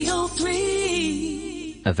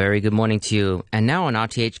103. A very good morning to you. And now on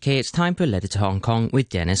RTHK, it's time for Letter to Hong Kong with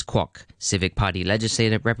Dennis Kwok, Civic Party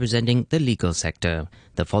legislator representing the legal sector.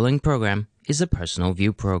 The following program is a personal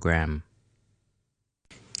view program.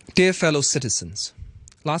 Dear fellow citizens,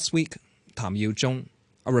 last week, Tam Yiu-chung,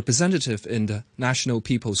 a representative in the National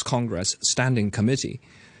People's Congress Standing Committee,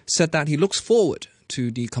 said that he looks forward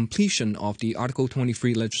to the completion of the Article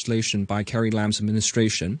 23 legislation by Carrie Lam's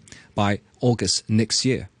administration by August next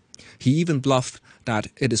year. He even bluffed that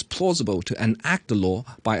it is plausible to enact the law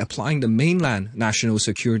by applying the mainland national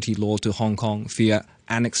security law to Hong Kong via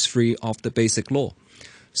Annex 3 of the Basic Law.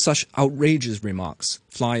 Such outrageous remarks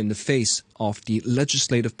fly in the face of the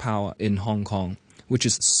legislative power in Hong Kong, which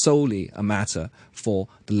is solely a matter for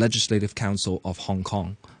the Legislative Council of Hong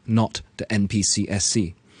Kong, not the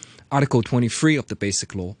NPCSC. Article 23 of the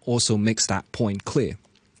Basic Law also makes that point clear.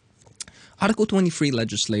 Article 23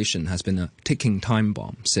 legislation has been a ticking time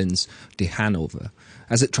bomb since the handover.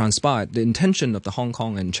 As it transpired, the intention of the Hong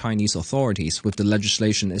Kong and Chinese authorities with the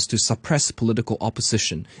legislation is to suppress political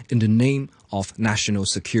opposition in the name of national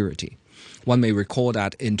security. One may recall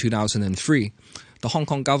that in 2003, the Hong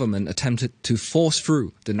Kong government attempted to force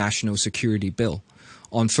through the National Security Bill.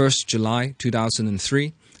 On 1st July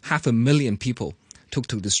 2003, 500,000 people took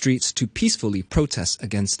to the streets to peacefully protest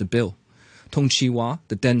against the bill. Tung Chee-hwa,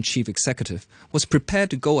 the then chief executive, was prepared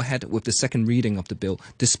to go ahead with the second reading of the bill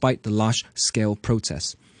despite the large-scale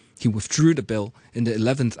protests. He withdrew the bill in the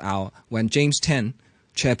 11th hour when James Tan,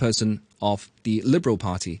 chairperson of the Liberal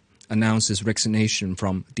Party, announced his resignation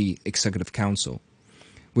from the Executive Council.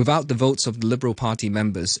 Without the votes of the Liberal Party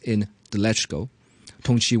members in the Legislature,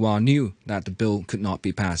 Tung Chee-hwa knew that the bill could not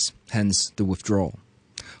be passed, hence the withdrawal.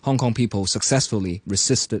 Hong Kong people successfully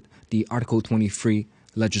resisted the Article 23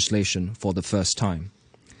 legislation for the first time.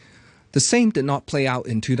 The same did not play out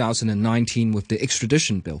in 2019 with the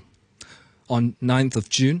extradition bill. On 9th of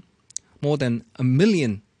June, more than 1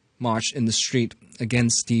 million marched in the street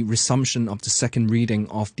against the resumption of the second reading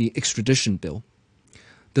of the extradition bill.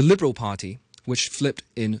 The Liberal Party, which flipped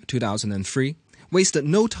in 2003, wasted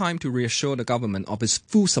no time to reassure the government of its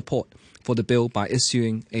full support for the bill by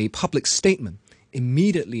issuing a public statement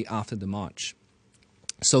immediately after the march.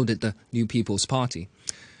 So did the New People's Party.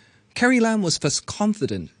 Carrie Lam was first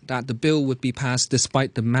confident that the bill would be passed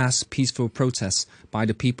despite the mass peaceful protests by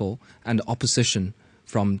the people and the opposition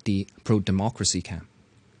from the pro-democracy camp.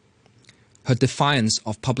 Her defiance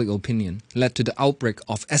of public opinion led to the outbreak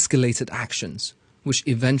of escalated actions, which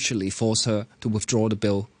eventually forced her to withdraw the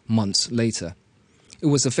bill months later. It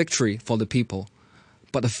was a victory for the people,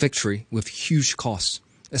 but a victory with huge costs,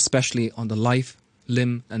 especially on the life,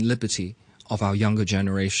 limb, and liberty of our younger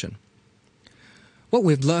generation. What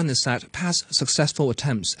we've learned is that past successful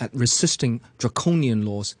attempts at resisting draconian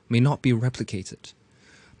laws may not be replicated.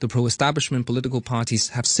 The pro-establishment political parties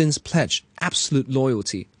have since pledged absolute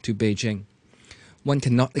loyalty to Beijing. One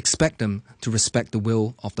cannot expect them to respect the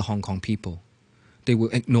will of the Hong Kong people. They will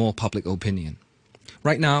ignore public opinion.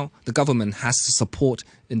 Right now, the government has the support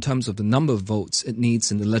in terms of the number of votes it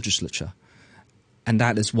needs in the legislature, and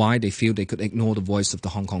that is why they feel they could ignore the voice of the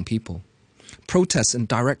Hong Kong people. Protests and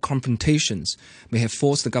direct confrontations may have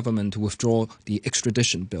forced the government to withdraw the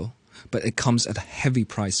extradition bill, but it comes at a heavy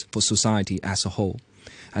price for society as a whole,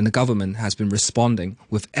 and the government has been responding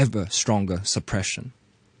with ever stronger suppression.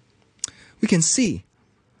 We can see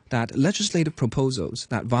that legislative proposals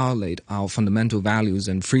that violate our fundamental values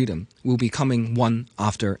and freedom will be coming one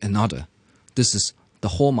after another. This is the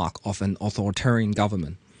hallmark of an authoritarian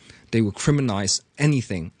government. They will criminalize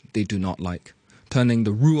anything they do not like, turning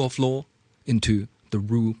the rule of law into the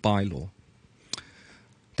rule by law.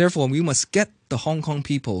 Therefore, we must get the Hong Kong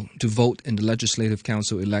people to vote in the Legislative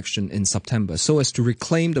Council election in September so as to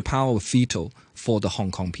reclaim the power of veto for the Hong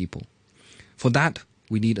Kong people. For that,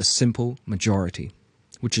 we need a simple majority,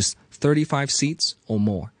 which is 35 seats or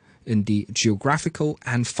more in the geographical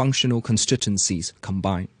and functional constituencies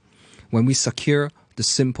combined. When we secure the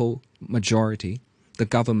simple majority, the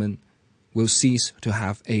government will cease to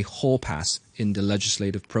have a hall pass in the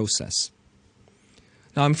legislative process.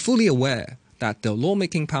 Now, I'm fully aware that the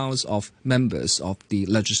lawmaking powers of members of the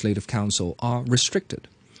Legislative Council are restricted.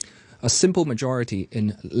 A simple majority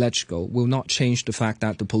in Legislature will not change the fact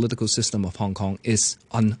that the political system of Hong Kong is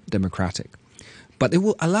undemocratic. But it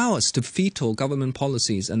will allow us to veto government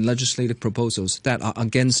policies and legislative proposals that are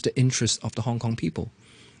against the interests of the Hong Kong people.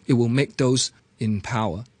 It will make those in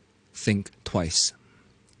power think twice.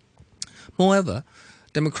 Moreover,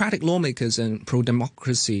 democratic lawmakers and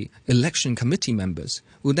pro-democracy election committee members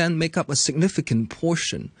will then make up a significant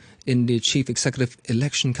portion in the Chief Executive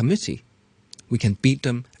Election Committee. We can beat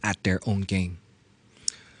them at their own game.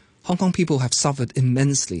 Hong Kong people have suffered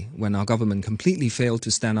immensely when our government completely failed to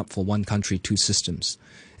stand up for one country, two systems.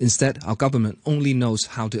 Instead, our government only knows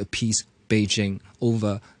how to appease Beijing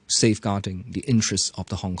over safeguarding the interests of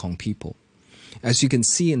the Hong Kong people. As you can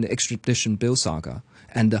see in the extradition bill saga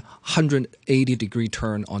and the 180-degree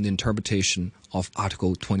turn on the interpretation of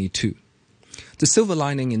Article 22. The silver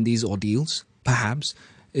lining in these ordeals, perhaps,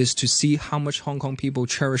 is to see how much Hong Kong people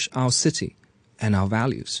cherish our city and our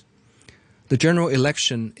values. The general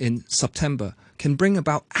election in September can bring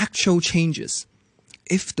about actual changes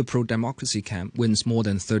if the pro-democracy camp wins more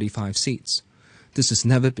than 35 seats. This has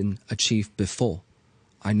never been achieved before.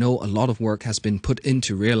 I know a lot of work has been put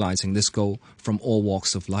into realizing this goal from all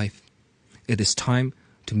walks of life. It is time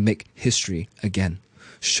to make history again,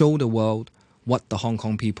 show the world what the Hong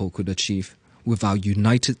Kong people could achieve with our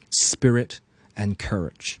united spirit and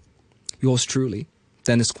courage. Yours truly,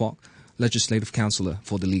 Dennis Kwok, Legislative Councillor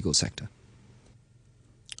for the Legal Sector.